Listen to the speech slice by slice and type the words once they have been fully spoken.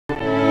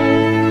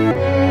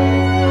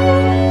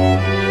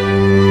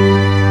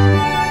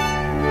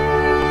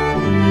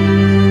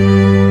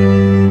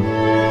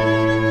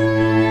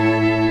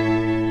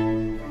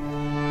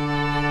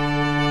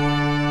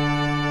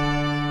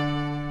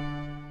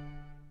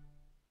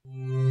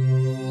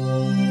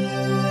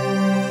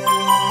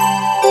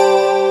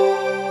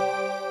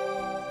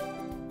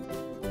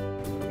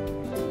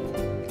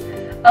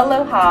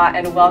Aloha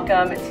and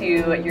welcome to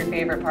your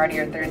favorite part of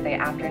your Thursday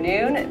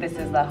afternoon. This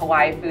is the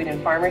Hawaii Food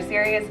and Farmer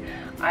Series.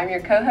 I'm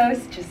your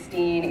co-host,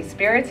 Justine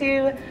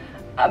Espiritu.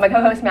 My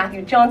co-host,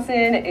 Matthew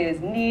Johnson,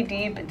 is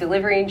knee-deep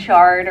delivering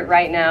chard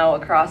right now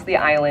across the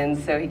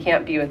islands, so he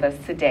can't be with us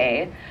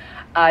today.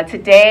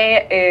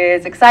 Today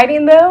is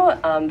exciting though.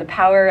 The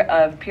power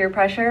of peer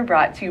pressure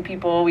brought two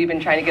people we've been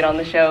trying to get on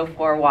the show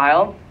for a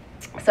while.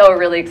 So we're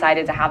really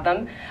excited to have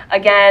them.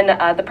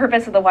 Again, the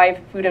purpose of the Hawaii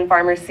Food and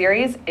Farmers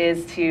series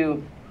is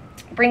to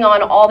bring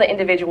on all the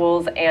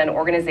individuals and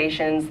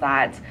organizations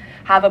that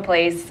have a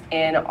place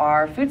in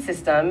our food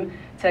system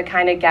to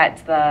kind of get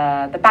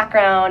the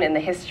background and the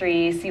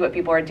history, see what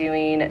people are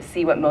doing,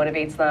 see what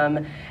motivates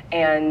them,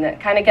 and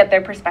kind of get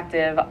their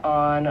perspective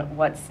on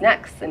what's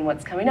next and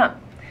what's coming up.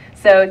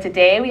 So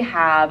today we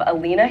have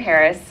Alina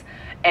Harris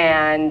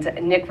and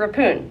Nick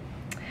Reppun.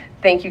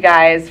 Thank you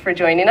guys for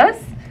joining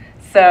us.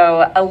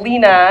 So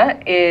Alina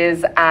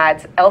is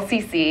at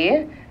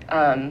LCC.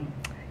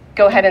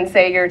 Go ahead and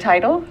say your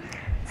title.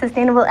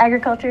 Sustainable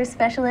Agriculture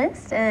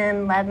Specialist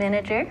and Lab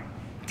Manager.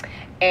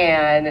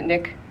 And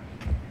Nick?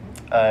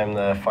 I'm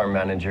the Farm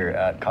Manager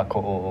at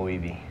Kākoʻo,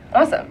 ʻŌiwi.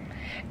 Awesome.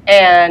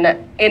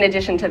 And in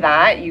addition to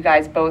that, you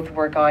guys both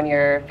work on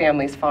your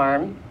family's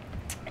farm.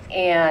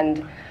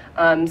 And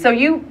so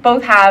you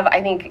both have,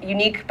 I think,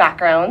 unique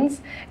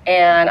backgrounds,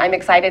 and I'm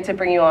excited to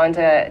bring you on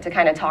to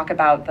kind of talk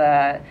about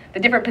the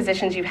different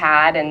positions you've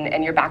had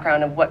and your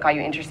background of what got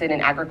you interested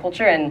in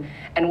agriculture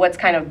and what's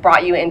kind of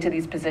brought you into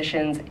these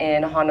positions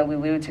in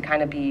Honolulu to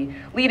kind of be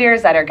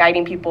leaders that are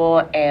guiding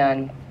people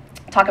and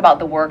talk about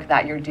the work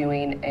that you're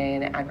doing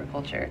in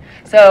agriculture.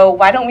 So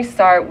why don't we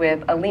start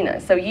with Alina?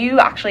 So you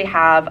actually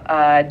have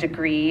a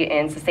degree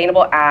in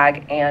sustainable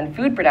ag and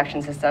food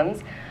production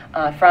systems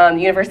from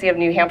the University of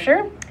New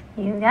Hampshire.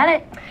 You got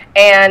it.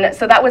 And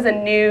so that was a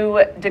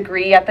new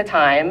degree at the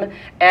time,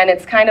 and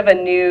it's kind of a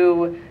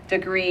new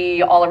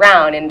degree all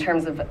around in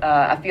terms of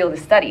a field of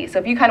study. So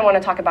if you kind of want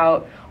to talk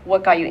about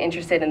what got you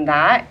interested in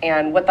that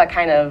and what that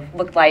kind of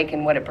looked like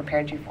and what it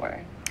prepared you for.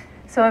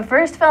 So I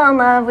first fell in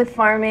love with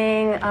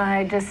farming.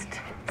 I just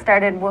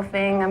started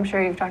woofing. I'm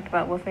sure you've talked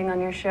about woofing on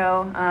your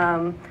show.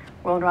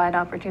 Worldwide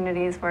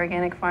opportunities for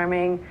organic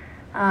farming.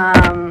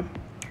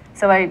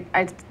 So I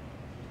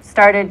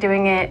started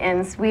doing it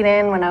in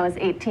Sweden when I was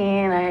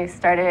 18. I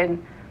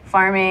started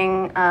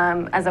farming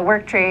as a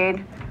work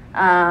trade,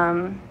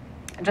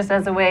 just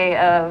as a way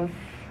of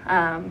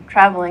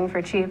traveling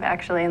for cheap,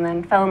 actually, and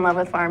then fell in love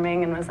with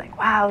farming and was like,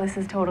 wow, this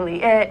is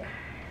totally it.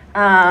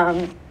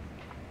 And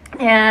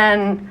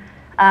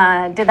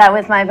did that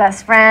with my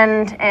best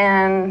friend,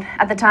 and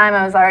at the time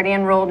I was already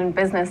enrolled in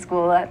business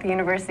school at the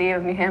University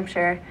of New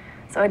Hampshire.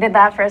 So I did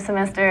that for a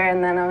semester,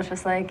 and then I was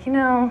just like, you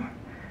know,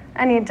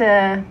 I need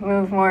to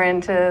move more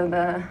into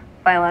the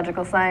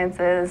biological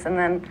sciences, and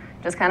then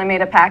just kind of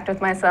made a pact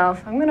with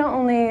myself. I'm going to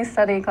only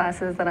study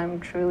classes that I'm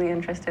truly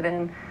interested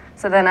in.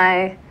 So then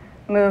I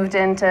moved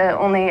into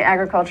only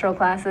agricultural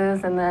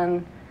classes, and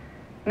then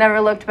never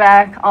looked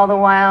back. All the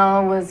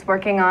while was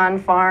working on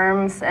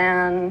farms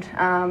and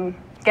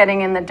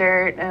getting in the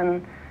dirt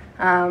and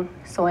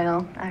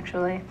soil,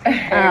 actually.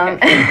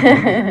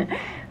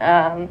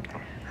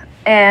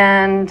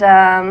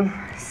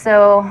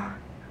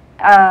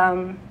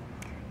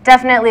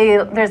 Definitely,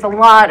 there's a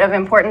lot of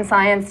important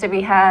science to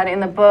be had in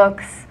the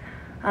books,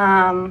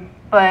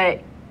 but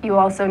you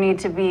also need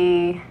to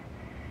be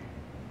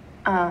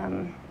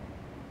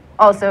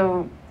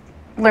also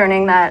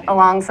learning that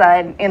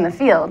alongside in the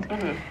field.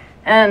 Mm-hmm.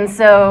 And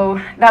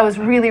so that was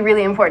really,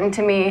 really important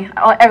to me.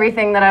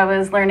 Everything that I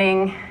was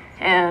learning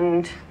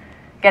and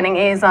getting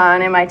A's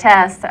on in my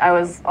test, I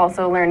was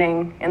also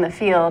learning in the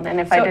field. And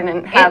if I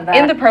didn't have that.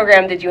 In the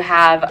program, did you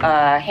have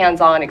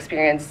hands-on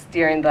experience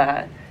during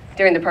the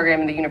program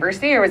in the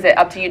university, or was it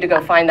up to you to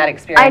go find that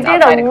experience? I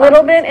did a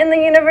little bit in the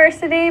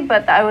university,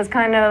 but I was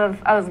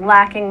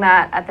lacking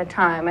that at the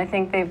time. I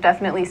think they've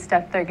definitely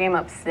stepped their game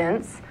up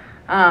since,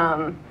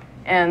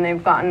 and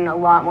they've gotten a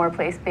lot more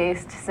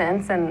place-based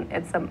since, and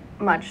it's a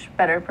much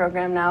better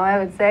program now, I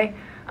would say.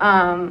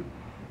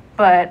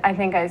 But I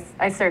think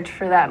I searched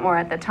for that more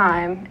at the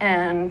time,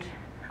 and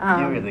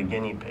you were the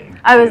guinea pig.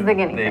 I was the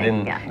guinea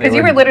pig, yeah. Because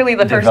you were literally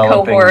the first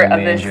cohort of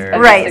this.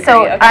 Right,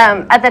 so okay.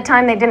 At the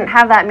time they didn't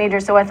have that major,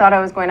 so I thought I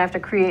was going to have to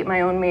create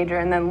my own major,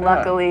 and then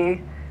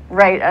luckily,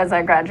 right as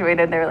I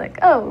graduated, they were like,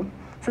 oh,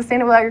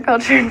 sustainable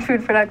agriculture and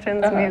food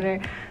production's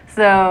major.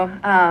 So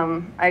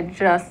I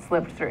just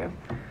slipped through.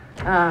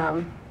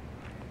 So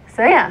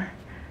yeah,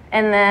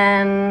 and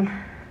then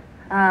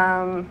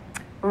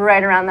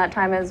right around that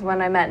time is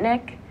when I met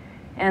Nick.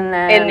 And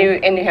then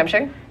in New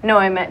Hampshire? No,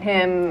 I met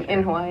him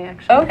in Hawaii,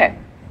 actually. Oh, okay.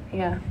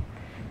 Yeah.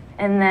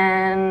 And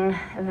then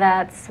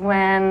that's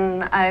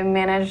when I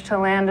managed to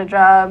land a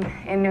job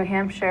in New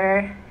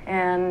Hampshire,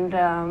 and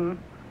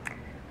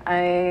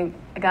I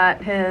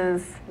got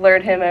his...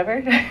 Lured him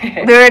over,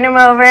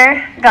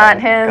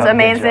 got his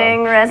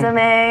amazing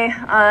resume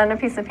on a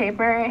piece of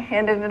paper,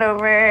 handed it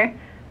over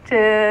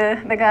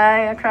to the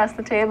guy across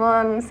the table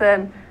and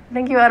said, I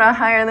think you ought to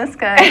hire this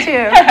guy too.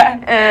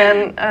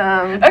 And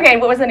okay,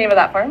 what was the name of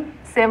that farm?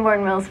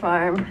 Sanborn Mills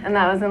Farm, and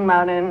that was in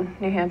Loudon,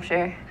 New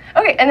Hampshire.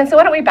 Okay, and then so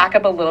why don't we back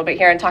up a little bit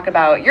here and talk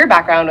about your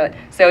background.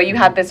 So you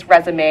had this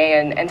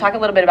resume and talk a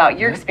little bit about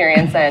your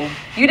experience. And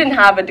you didn't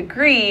have a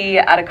degree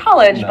out of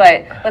college,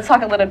 but let's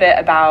talk a little bit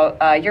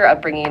about your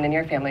upbringing and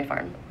your family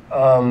farm.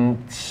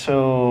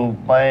 So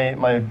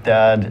my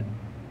dad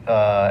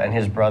and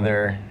his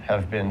brother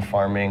have been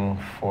farming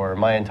for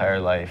my entire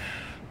life.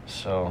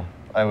 So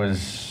I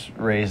was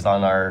raised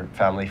on our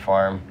family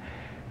farm.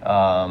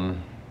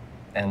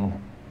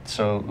 And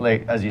so,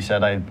 like, as you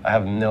said, I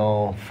have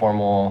no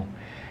formal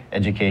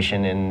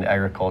education in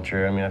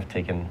agriculture. I mean, I've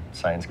taken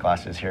science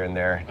classes here and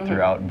there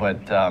throughout, but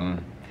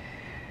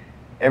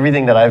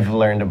everything that I've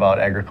learned about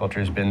agriculture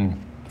has been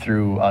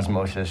through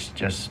osmosis,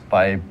 just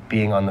by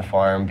being on the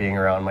farm, being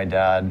around my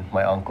dad,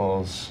 my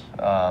uncles.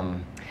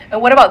 And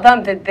what about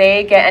them? Did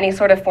they get any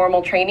sort of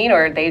formal training,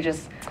 or they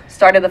just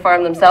started the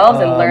farm themselves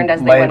and learned as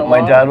they went along?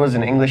 My dad was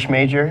an English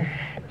major,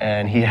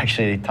 and he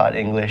actually taught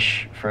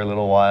English for a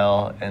little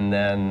while. And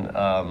then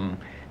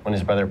when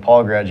his brother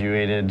Paul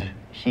graduated,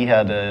 he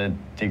had a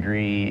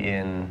degree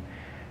in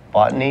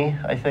botany,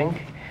 I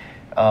think.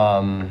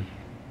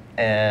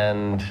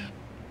 And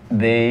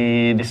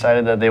they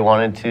decided that they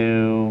wanted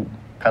to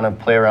kind of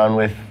play around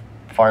with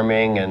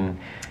farming, and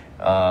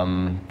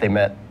they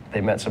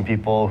met some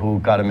people who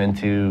got them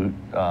into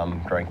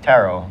growing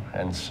taro.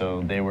 And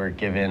so they were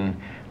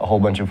given a whole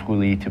bunch of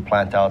huli to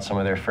plant out some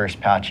of their first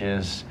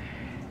patches.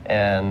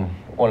 And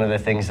one of the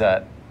things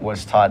that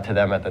was taught to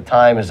them at the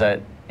time is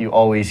that you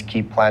always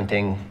keep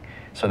planting,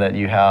 so that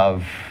you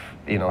have,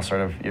 you know,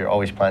 sort of, you're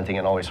always planting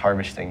and always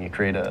harvesting. You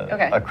create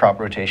a crop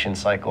rotation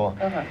cycle.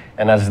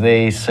 And as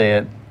they say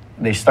it,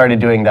 they started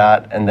doing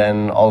that, and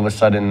then all of a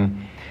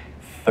sudden,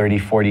 30,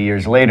 40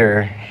 years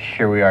later,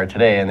 here we are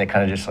today, and they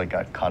kind of just like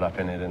got caught up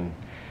in it. And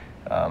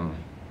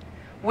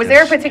was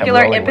there a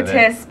particular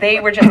impetus? They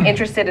were just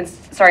interested in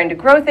starting to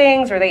grow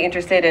things, or they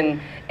interested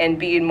in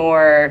being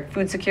more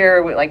food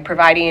secure, like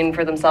providing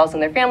for themselves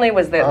and their family?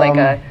 Was there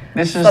like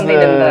this is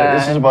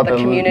about the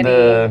community?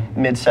 The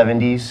mid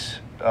 70s.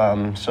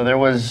 So that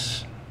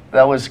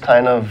was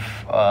kind of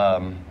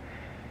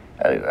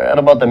at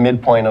about the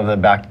midpoint of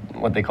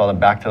what they call the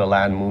back to the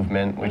land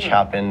movement, which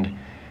happened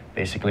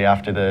basically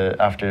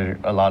after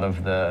a lot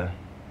of the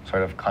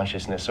sort of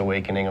consciousness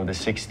awakening of the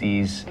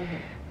 60s.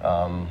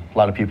 A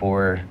lot of people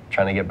were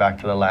trying to get back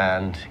to the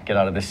land, get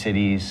out of the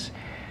cities.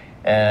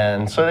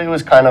 And so it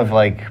was kind of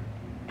like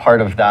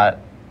part of that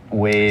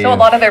wave. So a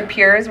lot of their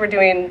peers were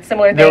doing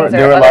similar things?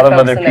 There were a lot of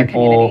other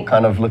people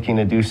kind of looking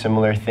to do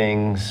similar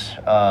things.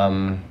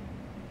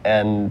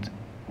 And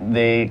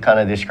they kind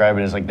of describe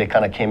it as like they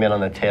kind of came in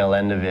on the tail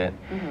end of it.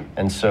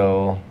 And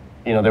so,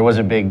 you know, there was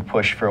a big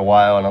push for a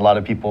while, and a lot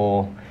of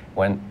people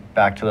went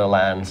back to the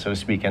land, so to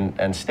speak,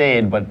 and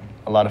stayed, but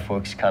a lot of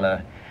folks kind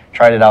of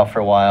tried it out for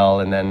a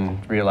while and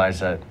then realized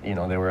that, you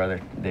know,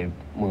 they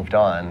moved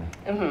on,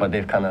 but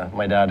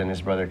my dad and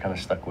his brother kind of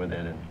stuck with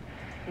it.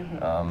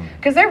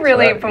 Because they're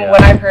really, from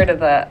what I've heard of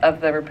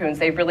the Reppuns,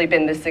 they've really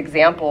been this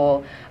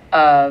example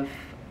of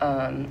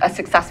a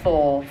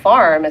successful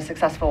farm, a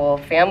successful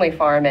family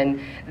farm, and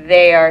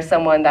they are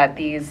someone that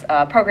these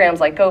programs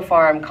like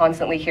GoFarm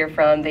constantly hear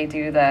from. They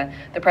do the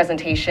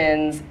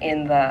presentations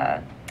in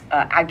the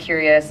Ag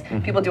Curious.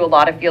 People do a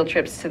lot of field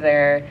trips to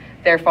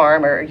their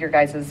farm or your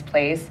guys'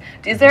 place.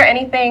 Is there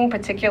anything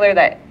particular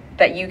that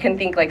you can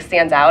think like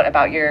stands out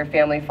about your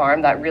family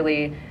farm that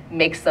really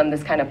makes them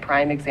this kind of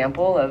prime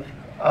example of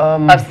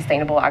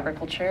sustainable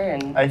agriculture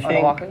on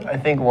Oahu? I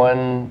think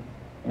one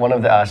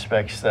of the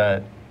aspects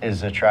that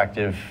is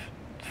attractive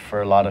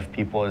for a lot of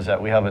people is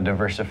that we have a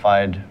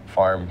diversified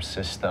farm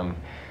system.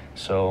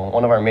 So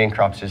one of our main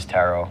crops is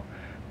taro,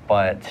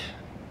 but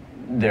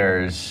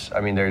there's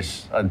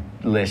a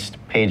list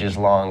pages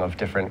long of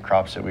different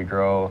crops that we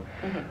grow.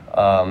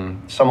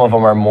 Some of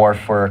them are more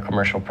for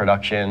commercial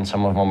production.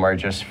 Some of them are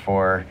just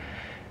for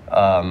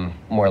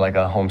more like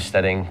a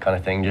homesteading kind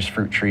of thing, just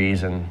fruit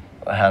trees, and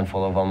a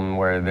handful of them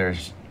where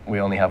we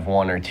only have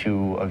one or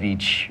two of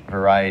each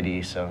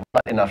variety. So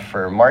not enough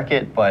for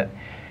market, but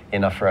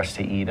enough for us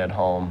to eat at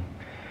home.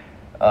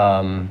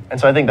 And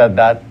so I think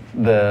that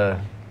the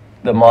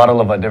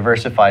model of a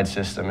diversified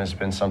system has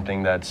been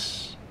something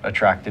that's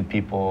attracted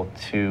people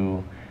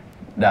to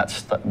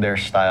their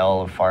style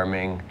of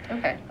farming.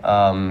 Okay.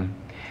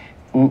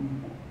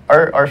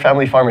 Our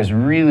family farm is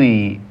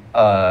really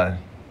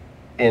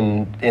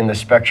in the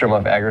spectrum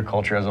of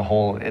agriculture as a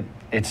whole.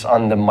 It's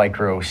on the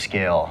micro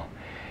scale.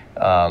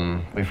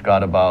 We've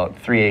got about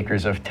 3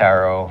 acres of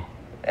taro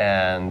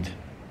and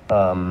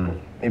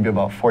maybe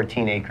about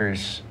 14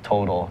 acres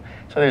total.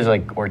 So there's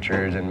like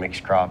orchards and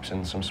mixed crops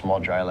and some small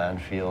dryland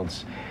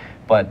fields.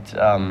 But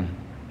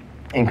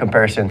in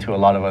comparison to a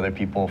lot of other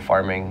people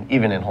farming,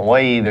 even in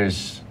Hawaii,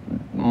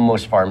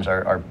 most farms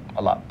are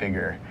a lot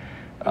bigger.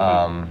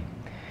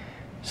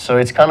 So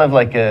it's kind of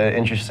like an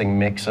interesting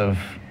mix of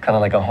kind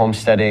of like a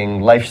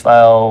homesteading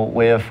lifestyle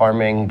way of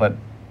farming, but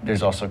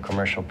there's also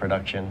commercial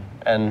production.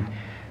 And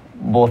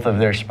both of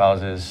their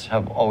spouses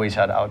have always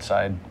had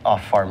outside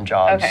off-farm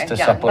jobs to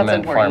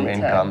supplement farm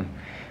income,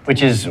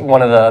 which is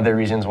one of the other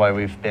reasons why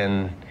we've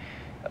been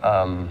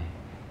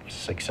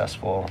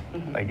successful,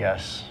 I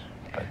guess.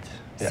 But,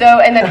 yeah. So,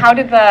 and then how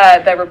did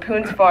the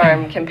Reppun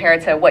farm compare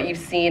to what you've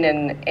seen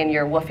in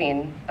your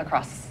woofing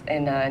across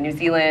in New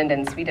Zealand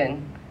and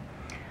Sweden?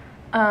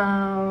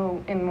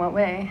 In what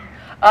way?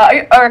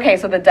 Okay,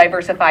 so the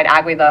diversified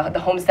agri, the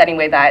homesteading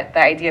way, that the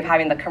idea of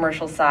having the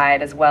commercial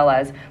side as well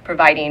as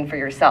providing for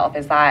yourself,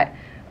 is that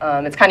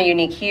it's kind of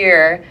unique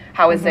here.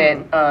 How is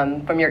it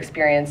from your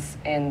experience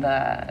in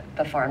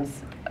the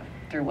farms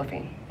through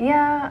woofing?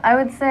 Yeah, I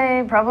would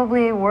say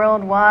probably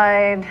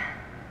worldwide,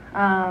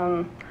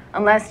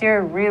 unless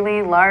you're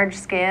really large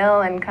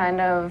scale and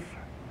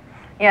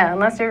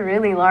unless you're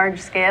really large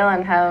scale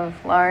and have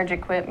large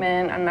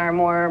equipment and are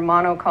more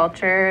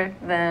monoculture,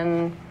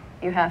 then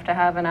you have to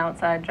have an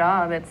outside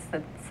job. It's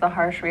the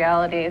harsh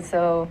reality.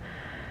 So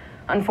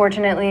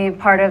unfortunately,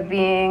 part of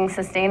being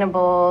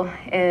sustainable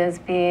is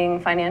being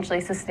financially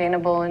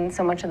sustainable, and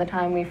so much of the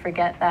time we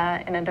forget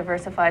that in a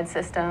diversified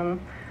system.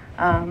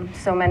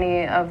 So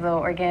many of the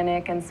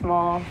organic and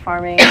small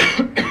farming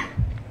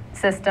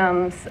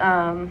systems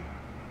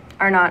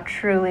are not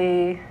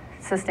truly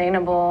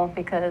sustainable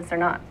because they're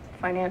not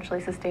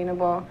financially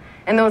sustainable.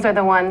 And those are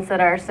the ones that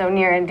are so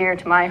near and dear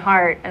to my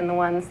heart, and the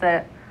ones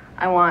that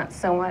I want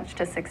so much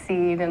to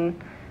succeed, and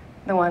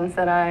the ones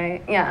that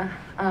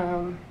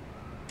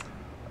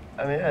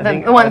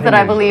the ones that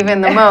I believe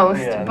in the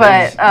most. Yeah,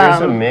 but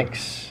there's a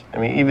mix. I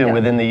mean, even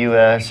within the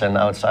U.S. and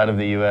outside of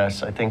the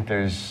U.S., I think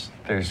there's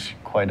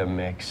quite a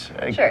mix.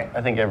 I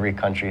think every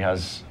country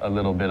has a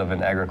little bit of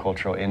an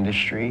agricultural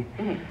industry,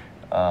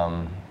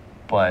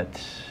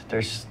 but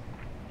there's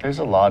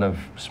a lot of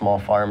small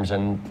farms,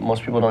 and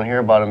most people don't hear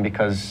about them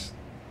because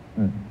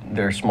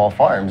they're small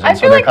farms, and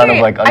so they're kind of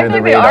like under the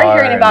radar. I feel like we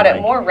are hearing about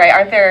it more, right?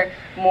 Aren't there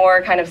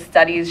more kind of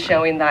studies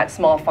showing that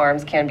small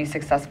farms can be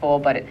successful,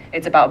 but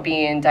it's about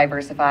being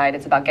diversified,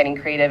 it's about getting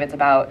creative, it's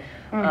about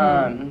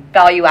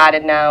value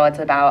added now, it's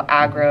about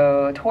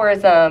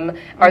agro-tourism.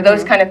 Are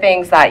those kind of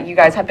things that you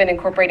guys have been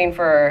incorporating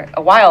for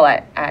a while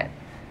at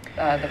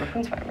the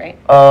Reppun farm, right?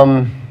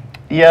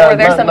 Yeah, or are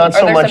there not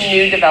so much. Some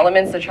new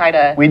developments to try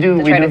to We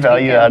do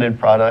value added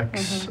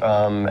products,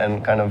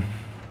 and kind of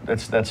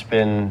that's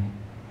been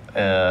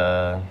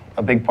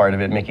a big part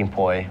of it, making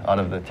poi out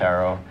of the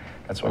taro.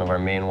 That's one of our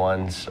main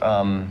ones.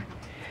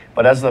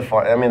 But as the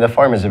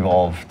farm has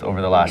evolved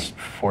over the last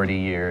 40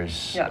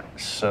 years. Yeah.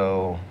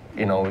 So,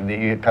 you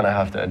kind of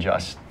have to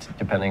adjust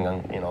depending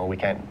on, we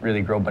can't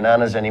really grow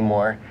bananas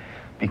anymore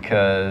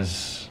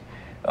because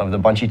of the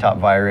bunchy top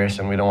virus,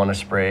 and we don't want to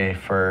spray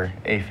for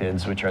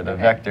aphids, which are the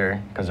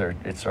vector, because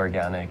it's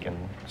organic, and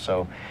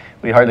so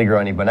we hardly grow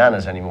any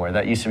bananas anymore.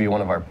 That used to be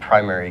one of our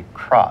primary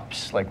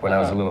crops, like when I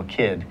was a little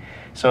kid.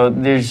 So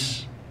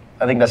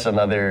I think that's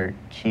another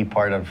key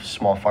part of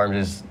small farms,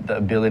 is the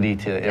ability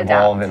to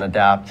evolve and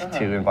adapt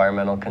to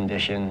environmental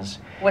conditions.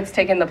 What's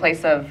taken the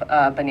place of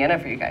banana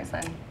for you guys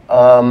then?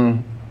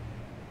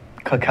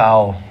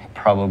 Cacao,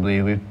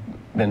 probably. We've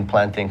been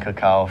planting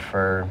cacao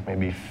for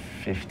maybe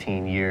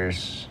 15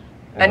 years.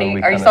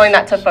 And are you selling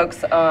that to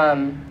folks,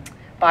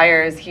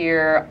 buyers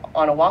here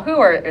on Oahu,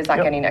 or is that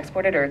getting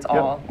exported, or it's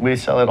all? We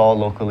sell it all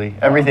locally.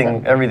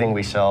 Everything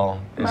we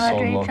sell is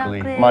sold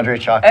locally. Madre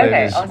chocolate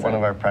is one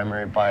of our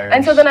primary buyers.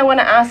 And so then I want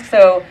to ask,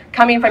 so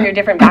coming from your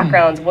different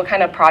backgrounds, what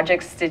kind of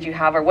projects did you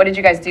have, or what did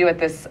you guys do at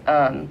this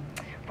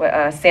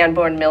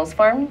Sanborn Mills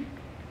Farm?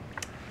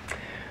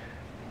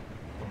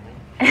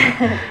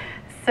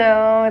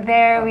 So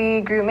there we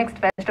grew mixed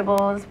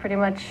vegetables, pretty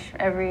much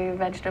every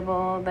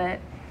vegetable that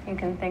you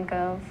can think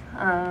of.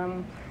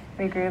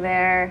 We grew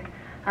there.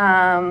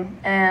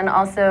 And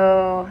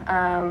also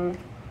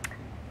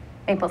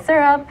maple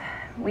syrup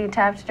we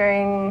tapped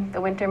during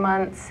the winter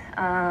months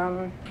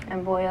and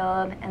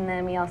boiled. And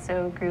then we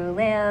also grew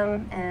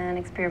lamb and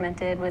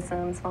experimented with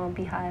some small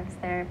beehives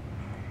there.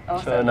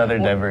 Awesome. So another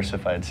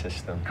diversified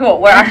system.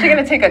 Cool. We're actually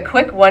going to take a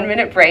quick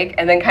 1-minute break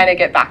and then kind of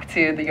get back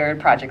to your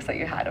projects that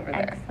you had over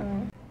there.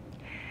 Excellent.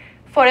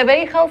 For a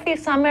very healthy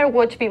summer,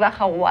 watch Viva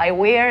Hawaii.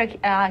 We're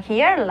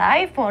here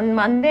live on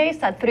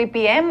Mondays at 3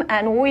 p.m.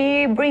 and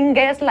we bring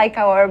guests like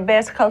our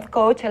best health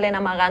coach, Alina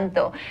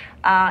Maganto.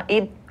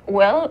 Eat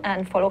well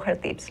and follow her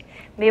tips.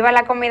 Viva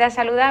la comida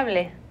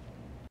saludable.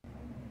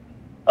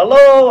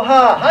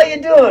 Aloha! How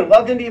you doing?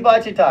 Welcome to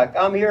Hibachi Talk.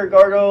 I'm here,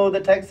 Gordo the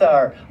Tech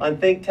Czar on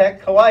Think Tech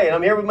Hawaii, and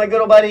I'm here with my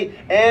good old buddy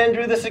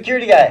Andrew, the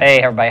security guy. Hey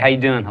everybody, how you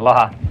doing?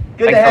 Aloha.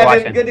 Good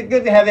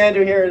to have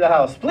Andrew here in the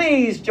house.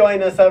 Please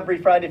join us every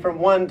Friday from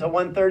 1 to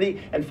 1:30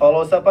 and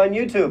follow us up on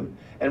YouTube.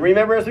 And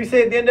remember, as we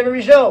say at the end of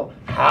every show,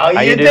 how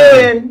you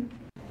doing?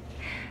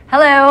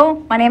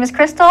 Hello, my name is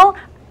Crystal.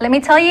 Let me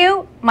tell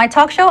you, my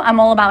talk show, I'm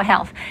all about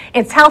health.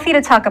 It's healthy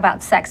to talk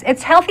about sex.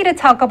 It's healthy to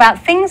talk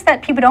about things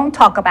that people don't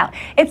talk about.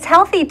 It's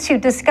healthy to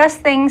discuss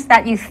things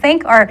that you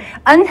think are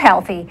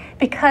unhealthy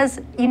because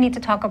you need to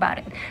talk about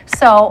it.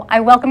 So I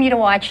welcome you to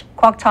watch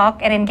Quack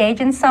Talk and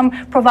engage in some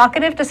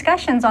provocative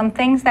discussions on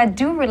things that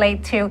do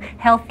relate to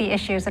healthy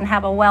issues and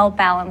have a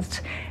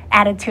well-balanced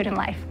attitude in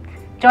life.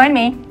 Join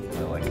me.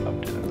 We're like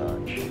up to the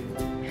notch.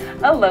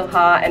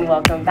 Aloha and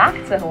welcome back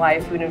to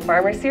Hawaii Food and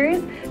Farmer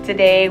Series.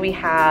 Today we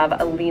have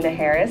Alina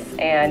Harris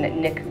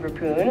and Nick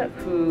Reppun,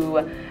 who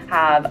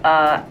have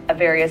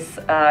various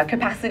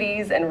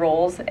capacities and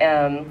roles.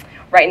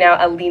 Right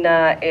now,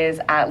 Alina is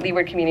at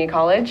Leeward Community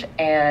College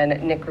and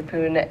Nick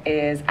Reppun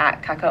is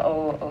at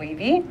Kākoʻo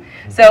ʻŌiwi.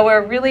 So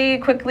we're really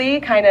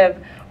quickly kind of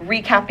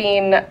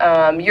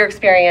recapping your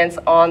experience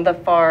on the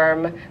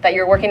farm that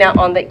you're working at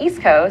on the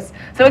East Coast.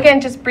 So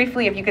again, just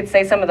briefly, if you could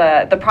say some of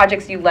the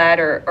projects you led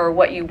or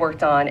what you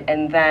worked on,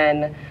 and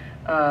then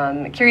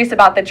curious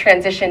about the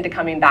transition to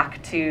coming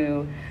back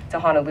to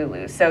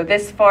Honolulu. So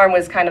this farm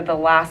was kind of the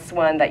last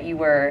one that you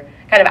were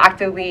kind of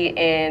actively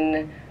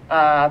in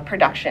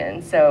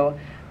production. So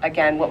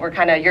again, what were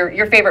kind of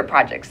your favorite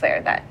projects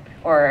there that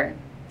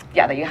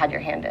you had your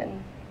hand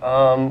in?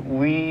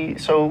 We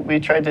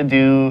tried to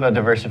do a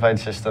diversified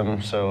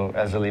system. So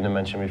as Alina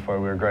mentioned before,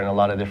 we were growing a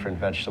lot of different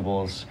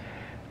vegetables.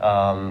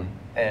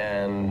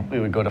 And we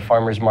would go to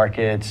farmers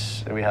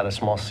markets. We had a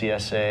small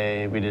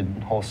CSA. We did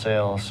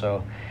wholesale.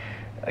 So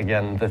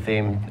again, the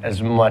theme,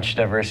 as much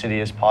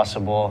diversity as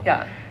possible.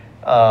 Yeah.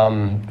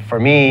 For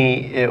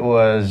me, it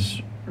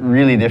was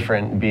really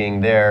different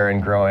being there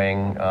and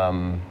growing.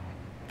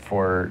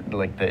 For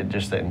like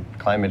the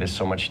climate is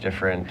so much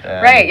different.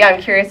 Right. Yeah,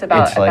 I'm curious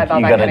about it's like that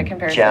you kind of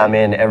comparison. jam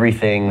in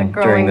everything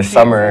during the season.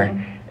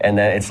 summer, and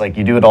then it's like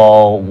you do it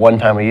all one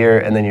time a year,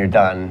 and then you're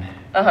done.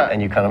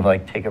 And you kind of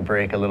like take a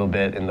break a little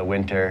bit in the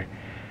winter.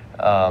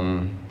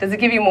 Does it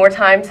give you more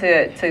time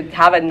to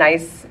have a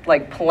nice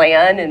like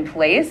plan in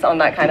place on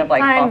that kind of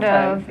like off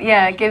time?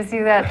 Yeah, it gives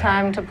you that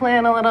time to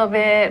plan a little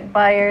bit,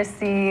 buy your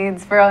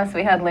seeds. For us,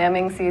 we had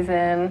lambing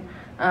season,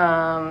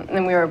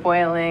 and we were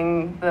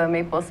boiling the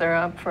maple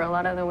syrup for a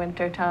lot of the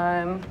winter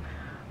time.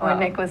 When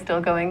Nick was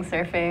still going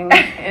surfing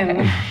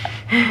in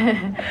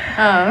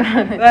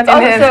That's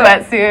in his also,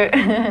 wetsuit.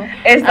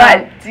 Is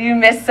that, do you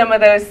miss some of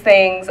those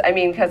things? I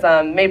mean, because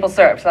maple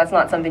syrup, so that's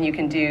not something you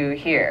can do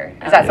here.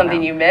 Is that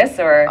something you miss,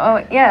 or?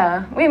 Oh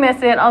yeah, we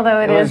miss it,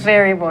 although it is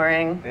very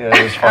boring. Yeah,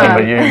 it was fun,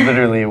 but you're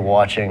literally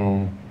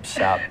watching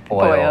sap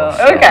boil.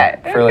 So Okay.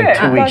 for like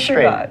 2 weeks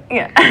straight.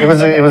 Yeah. It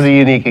was a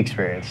unique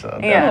experience though.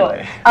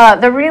 Yeah.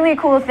 The really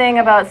cool thing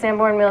about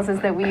Sanborn Mills is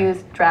that we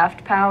use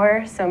draft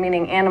power, so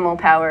meaning animal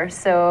power.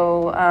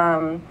 So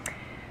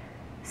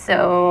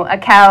so a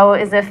cow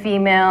is a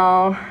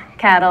female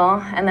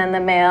cattle, and then the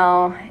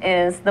male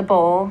is the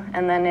bull,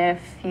 and then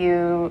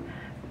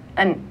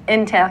an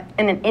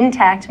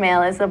intact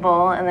male is the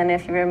bull, and then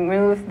if you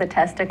remove the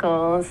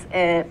testicles,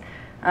 it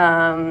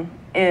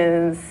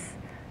is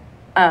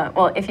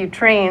if you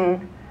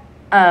train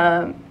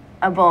a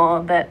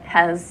bull that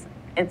has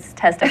its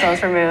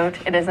testicles removed,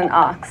 it is an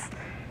ox,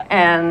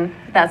 and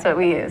that's what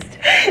we used.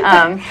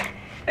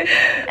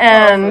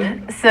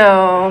 And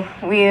so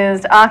we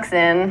used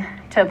oxen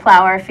to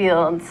plow our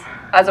fields.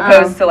 As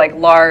opposed to like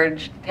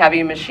large,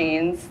 heavy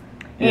machines?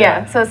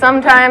 Yeah, so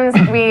sometimes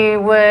we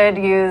would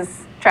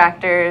use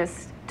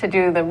tractors to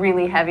do the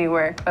really heavy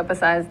work, but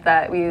besides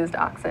that, we used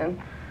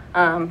oxen,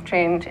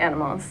 trained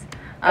animals.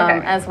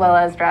 As well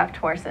as draft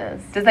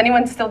horses. Does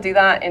anyone still do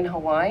that in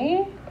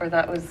Hawaii, or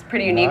that was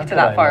pretty unique to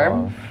that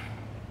farm?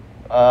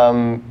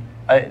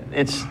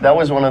 That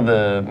was one of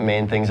the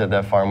main things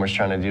that farm was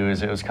trying to do.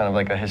 Is it was kind of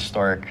like a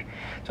historic.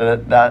 So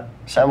that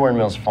Sanborn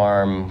Mills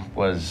Farm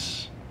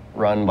was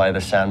run by the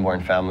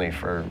Sanborn family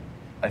for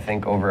I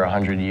think over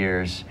 100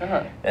 years,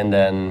 and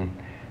then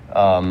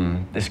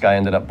this guy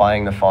ended up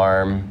buying the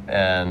farm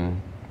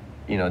and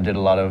did a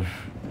lot of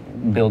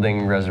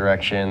building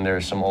resurrection.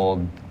 There's some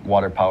old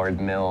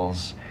water-powered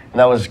mills, and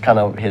that was kind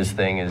of his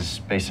thing, is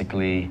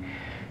basically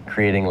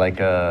creating like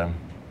an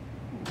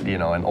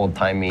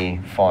old-timey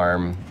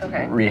farm,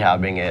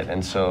 rehabbing it.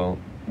 And so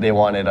they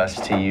wanted us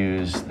to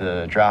use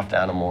the draft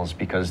animals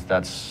because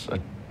that's a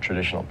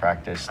traditional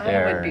practice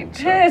there. I would be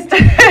pissed.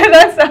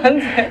 That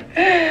sounds good.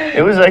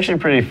 It was actually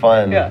pretty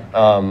fun. Yeah.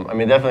 I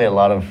mean, definitely a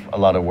lot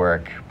of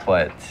work,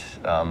 but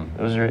it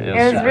was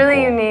really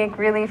cool. unique,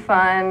 really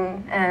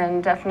fun,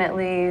 and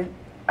definitely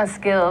a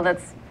skill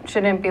that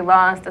shouldn't be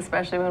lost,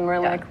 especially when we're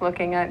like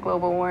looking at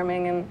global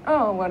warming and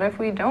what if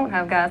we don't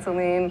have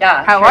gasoline?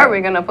 Yeah, how are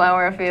we going to plow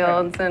our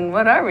fields, and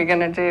what are we going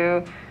to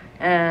do?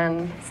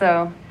 And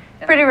so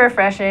pretty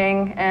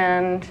refreshing.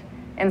 And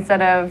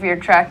instead of your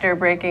tractor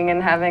breaking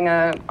and having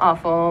an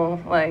awful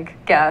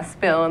like gas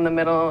spill in the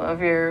middle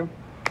of your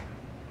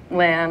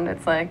land,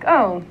 it's like,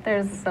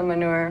 there's some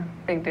manure,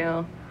 big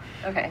deal.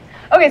 Okay,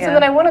 so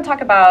then I want to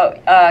talk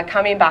about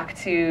coming back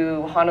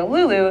to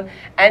Honolulu.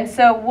 And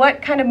so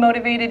what kind of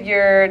motivated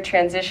your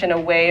transition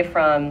away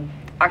from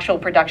actual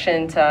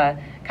production to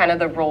kind of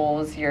the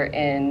roles you're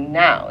in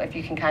now? If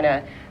you can kind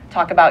of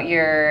talk about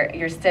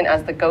your stint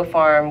as the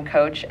GoFarm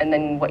coach and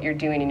then what you're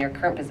doing in your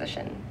current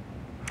position.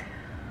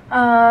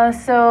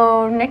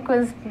 So Nick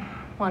was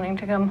wanting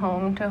to come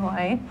home to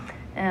Hawaii,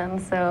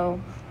 and so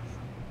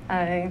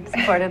I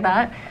supported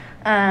that.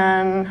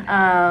 And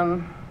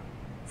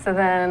so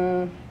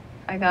then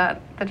I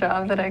got the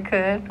job that I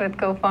could with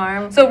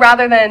GoFarm. So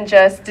rather than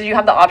just, did you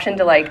have the option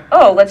to like,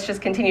 oh, let's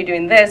just continue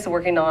doing this,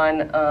 working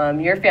on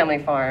your family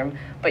farm,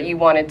 but you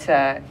wanted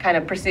to kind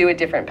of pursue a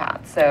different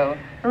path, so.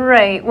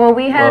 Right, well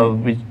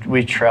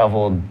we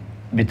traveled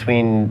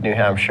between New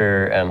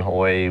Hampshire and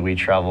Hawaii. We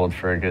traveled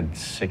for a good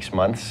 6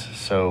 months.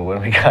 So when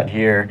we got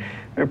here,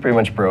 we were pretty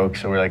much broke.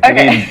 So we're like, we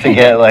need to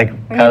get like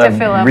kind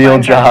of real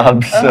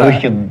jobs so we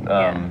could,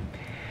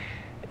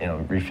 you know,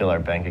 refill our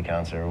bank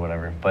accounts or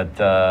whatever. But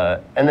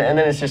and then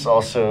it's just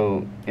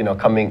also, you know,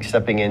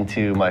 stepping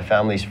into my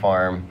family's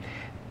farm.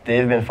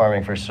 They've been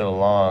farming for so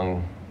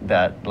long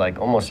that like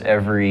almost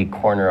every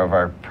corner of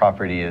our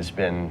property has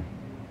been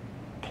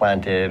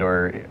planted,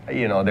 or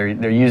you know,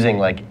 they're using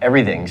like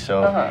everything.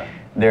 So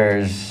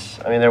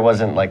there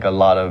wasn't like a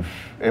lot of,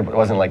 it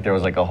wasn't like there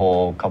was like a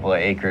whole couple of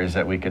acres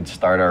that we could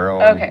start our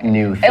own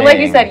new thing. And like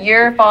you said,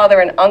 your father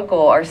and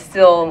uncle are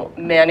still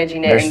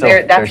managing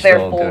it, that's their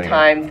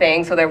full-time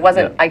thing. So there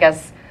wasn't, I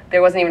guess,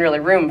 there wasn't even really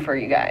room for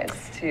you guys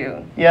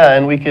to. Yeah,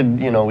 and we could,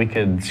 you know, we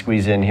could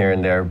squeeze in here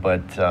and there,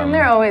 but. And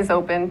they're always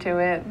open to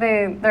it.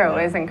 They're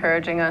always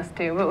encouraging us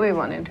to, but we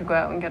wanted to go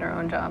out and get our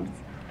own jobs.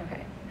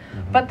 Okay.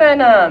 But then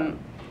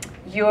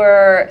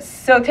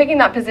so taking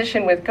that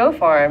position with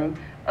GoFarm,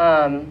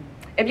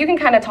 if you can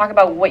kind of talk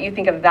about what you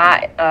think of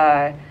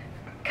that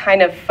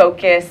kind of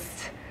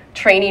focused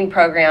training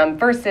program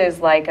versus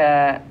like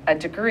a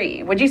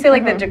degree. Would you say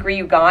like the degree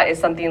you got is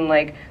something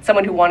like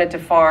someone who wanted to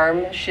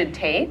farm should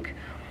take,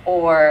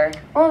 or?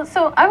 Well,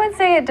 so I would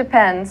say it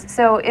depends.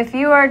 So if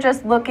you are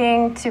just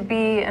looking to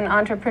be an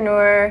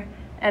entrepreneur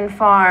and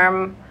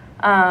farm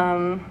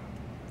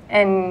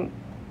and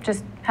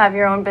just have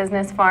your own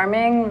business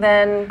farming,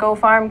 then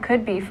GoFarm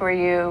could be for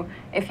you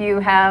if you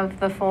have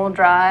the full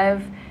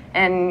drive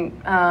and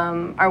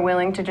are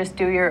willing to just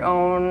do your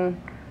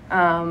own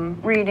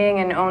reading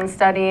and own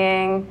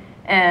studying,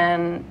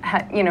 and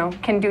you know,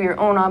 can do your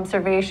own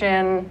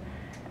observation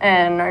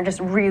and are just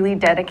really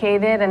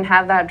dedicated and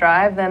have that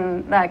drive,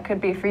 then that could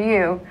be for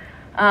you.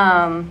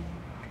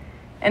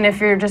 And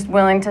if you're just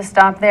willing to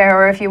stop there,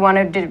 or if you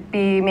wanted to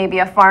be maybe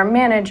a farm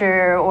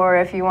manager, or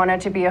if you wanted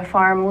to be a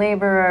farm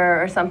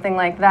laborer or something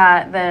like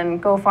that,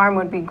 then GoFarm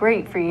would be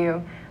great for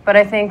you. But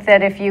I think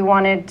that if you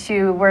wanted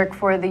to work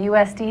for the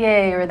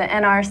USDA or the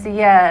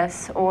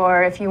NRCS,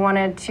 or if you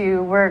wanted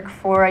to work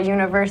for a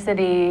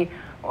university,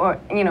 or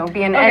you know,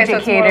 be an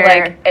educator, so it's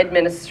more like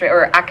administrator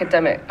or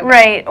academic.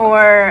 Right,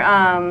 or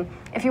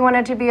if you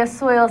wanted to be a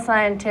soil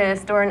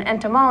scientist or an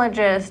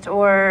entomologist,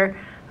 or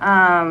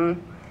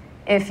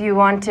if you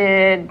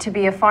wanted to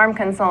be a farm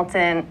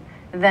consultant,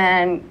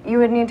 then you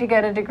would need to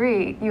get a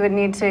degree. You would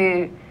need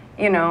to,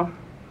 you know,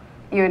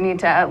 you would need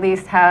to at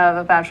least have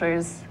a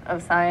bachelor's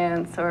of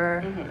science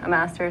or a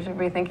master's, or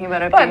be thinking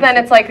about it. But then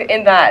it's like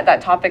in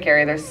that topic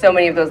area, there's so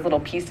many of those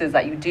little pieces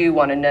that you do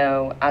want to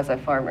know as a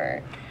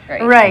farmer,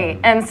 right? Right,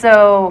 and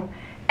so,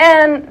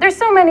 and there's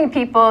so many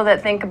people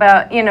that think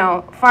about, you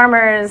know,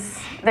 farmers,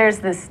 there's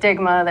this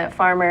stigma that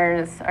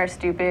farmers are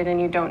stupid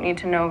and you don't need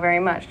to know very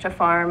much to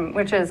farm,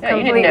 which is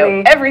completely, you need to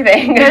know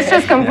everything. It's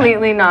just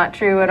completely not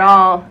true at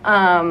all.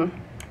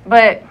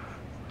 But,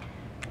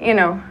 you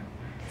know,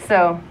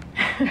 so.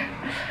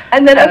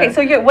 And then, okay,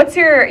 so what's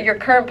your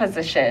current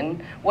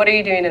position? What are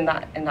you doing in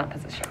that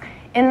position?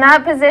 In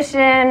that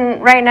position,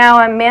 right now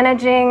I'm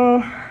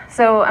managing,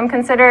 so I'm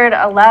considered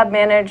a lab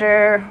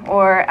manager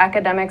or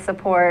academic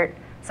support.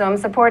 So I'm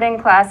supporting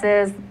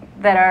classes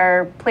that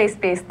are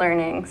place-based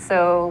learning.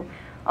 So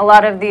a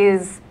lot of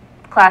these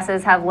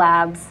classes have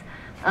labs,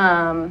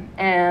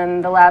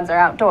 and the labs are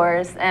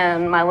outdoors,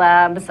 and my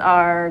labs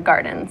are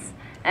gardens.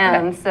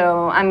 And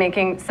so I'm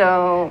making,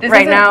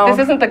 right now. This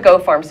isn't the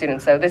GoFarm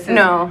students, though. This is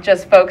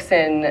just folks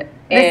in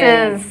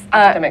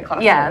academic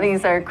classes. Yeah,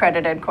 these are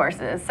credited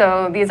courses.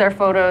 So these are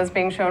photos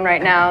being shown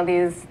right now.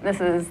 This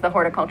is the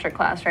horticulture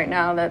class right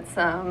now that's,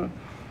 and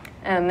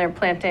they're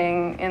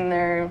planting in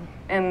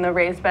the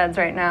raised beds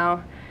right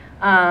now.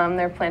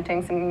 They're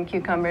planting some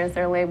cucumbers.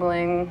 They're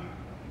labeling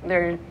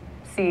their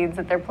seeds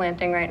that they're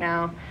planting right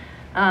now.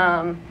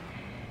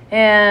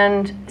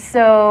 And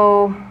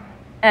so,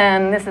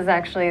 and this is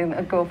actually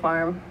a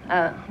GoFarm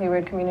at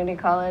Leeward Community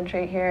College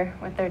right here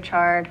with their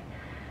chard.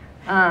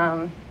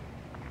 And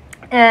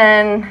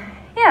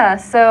yeah,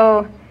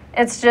 so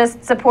it's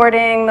just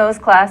supporting those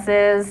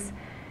classes,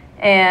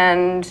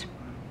 and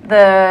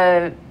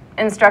the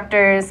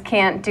instructors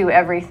can't do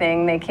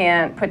everything. They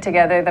can't put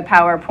together the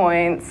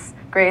PowerPoints,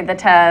 grade the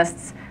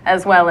tests,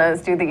 as well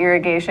as do the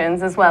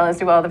irrigations, as well as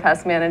do all the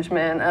pest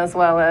management, as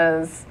well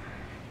as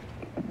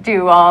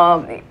do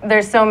all,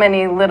 there's so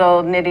many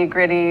little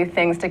nitty-gritty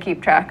things to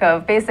keep track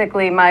of.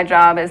 Basically, my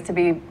job is to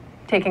be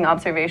taking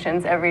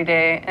observations every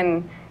day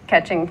and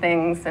catching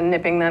things and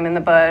nipping them in the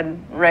bud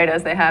right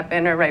as they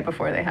happen or right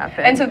before they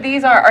happen. And so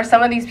these are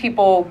some of these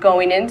people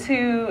going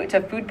into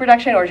food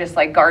production, or just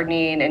like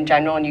gardening in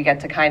general, and you get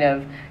to kind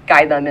of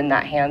guide them in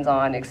that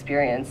hands-on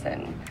experience?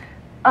 And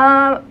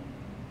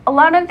a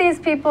lot of these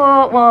people,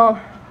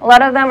 well, a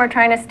lot of them are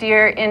trying to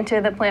steer into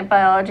the plant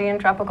biology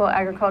and tropical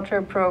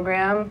agriculture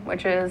program,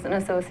 which is an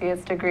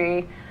associate's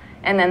degree.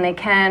 and then they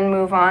can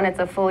move on. It's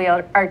a fully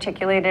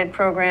articulated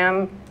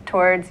program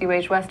towards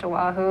UH West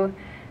Oahu,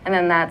 and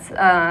then that's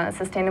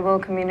Sustainable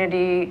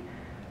Community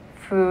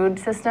Food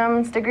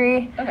Systems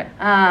degree. Okay.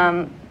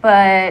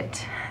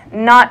 But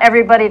not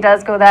everybody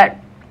does go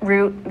that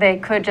route. They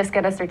could just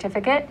get a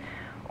certificate,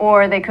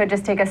 or they could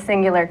just take a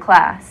singular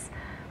class.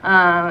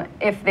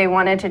 If they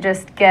wanted to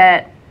just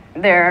get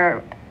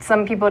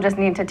some people just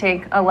need to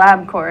take a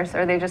lab course,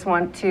 or they just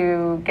want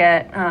to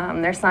get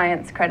their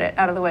science credit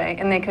out of the way,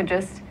 and they could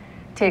just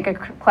take a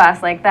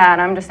class like that.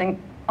 I'm just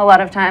thinking, a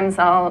lot of times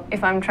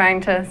if I'm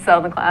trying to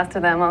sell the class to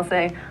them, I'll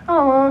say,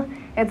 oh, well,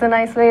 it's a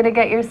nice way to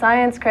get your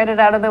science credit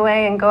out of the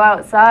way and go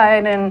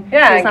outside and do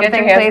something get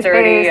your hands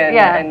dirty place-based.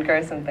 and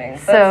grow some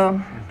things. So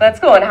that's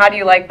cool. And how do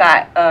you like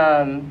that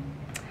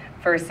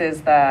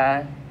versus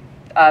the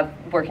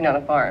working on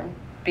a farm?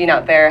 Being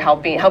out there,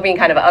 helping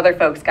kind of other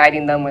folks,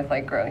 guiding them with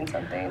like growing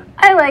something.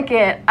 I like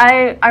it.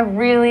 I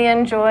really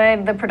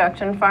enjoyed the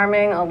production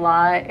farming a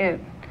lot. It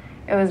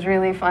was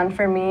really fun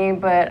for me,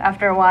 but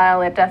after a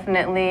while it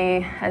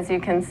definitely, as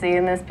you can see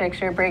in this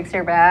picture, breaks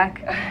your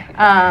back.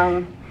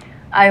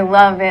 I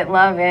love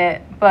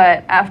it,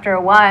 but after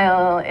a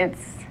while it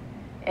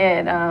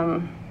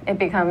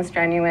becomes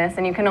strenuous,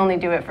 and you can only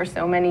do it for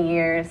so many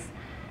years.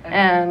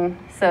 And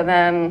so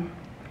then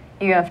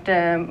you have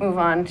to move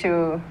on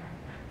to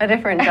a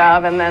different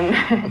job, and then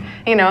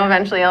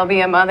eventually I'll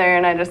be a mother,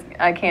 and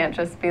I can't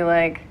just be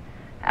like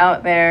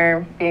out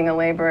there being a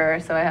laborer,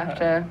 so I have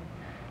to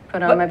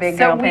put on my big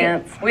girl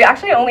pants. We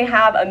actually only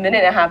have a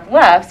minute and a half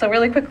left, so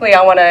really quickly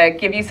I want to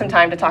give you some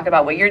time to talk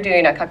about what you're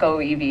doing at Kākoʻo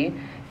ʻiwi.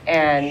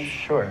 And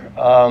sure.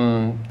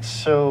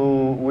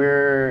 So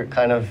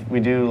we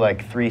do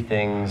like 3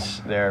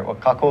 things there. Well,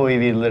 Kākoʻo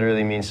ʻiwi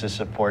literally means to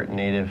support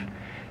native.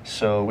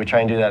 So we try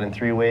and do that in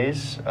 3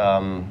 ways.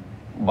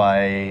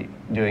 By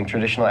doing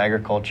traditional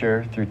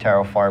agriculture through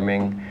taro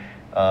farming.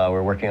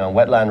 We're working on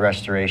wetland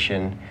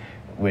restoration,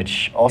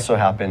 which also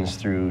happens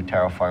through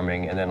taro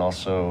farming, and then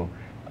also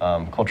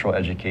cultural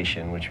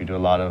education, which we do a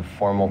lot of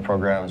formal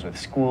programs with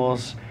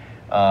schools,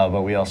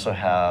 but we also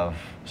have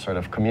sort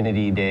of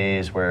community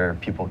days where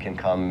people can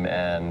come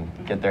and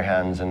get their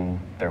hands and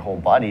their whole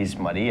bodies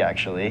muddy,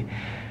 actually.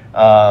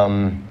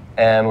 And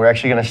we're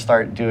actually going to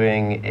start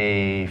doing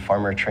a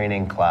farmer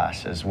training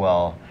class as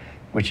well,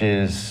 which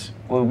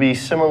will be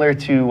similar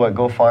to what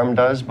GoFarm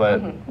does,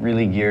 but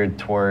really geared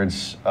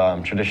towards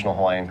traditional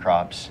Hawaiian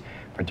crops,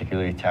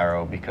 particularly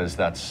taro, because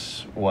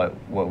that's what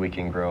we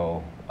can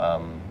grow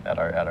at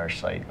our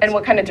site. And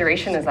what kind of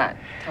duration is that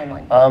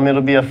timeline?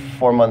 It'll be a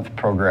 4-month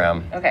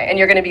program. Okay, and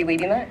you're going to be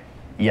leading that?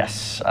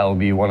 Yes, I will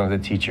be one of the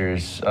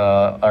teachers.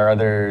 Our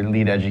other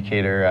lead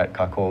educator at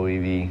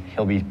Kākoʻo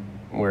ʻiwi,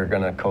 we're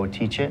going to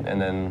co-teach it, and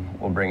then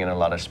we'll bring in a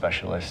lot of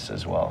specialists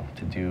as well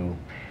to do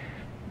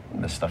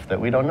the stuff that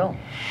we don't know.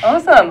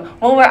 Awesome.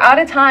 Well, we're out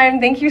of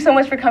time. Thank you so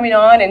much for coming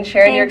on and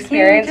sharing your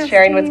experience,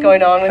 sharing what's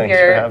going on with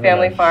your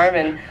family farm,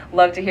 and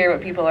love to hear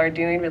what people are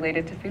doing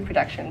related to food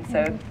production.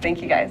 So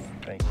thank you guys.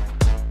 Thank you.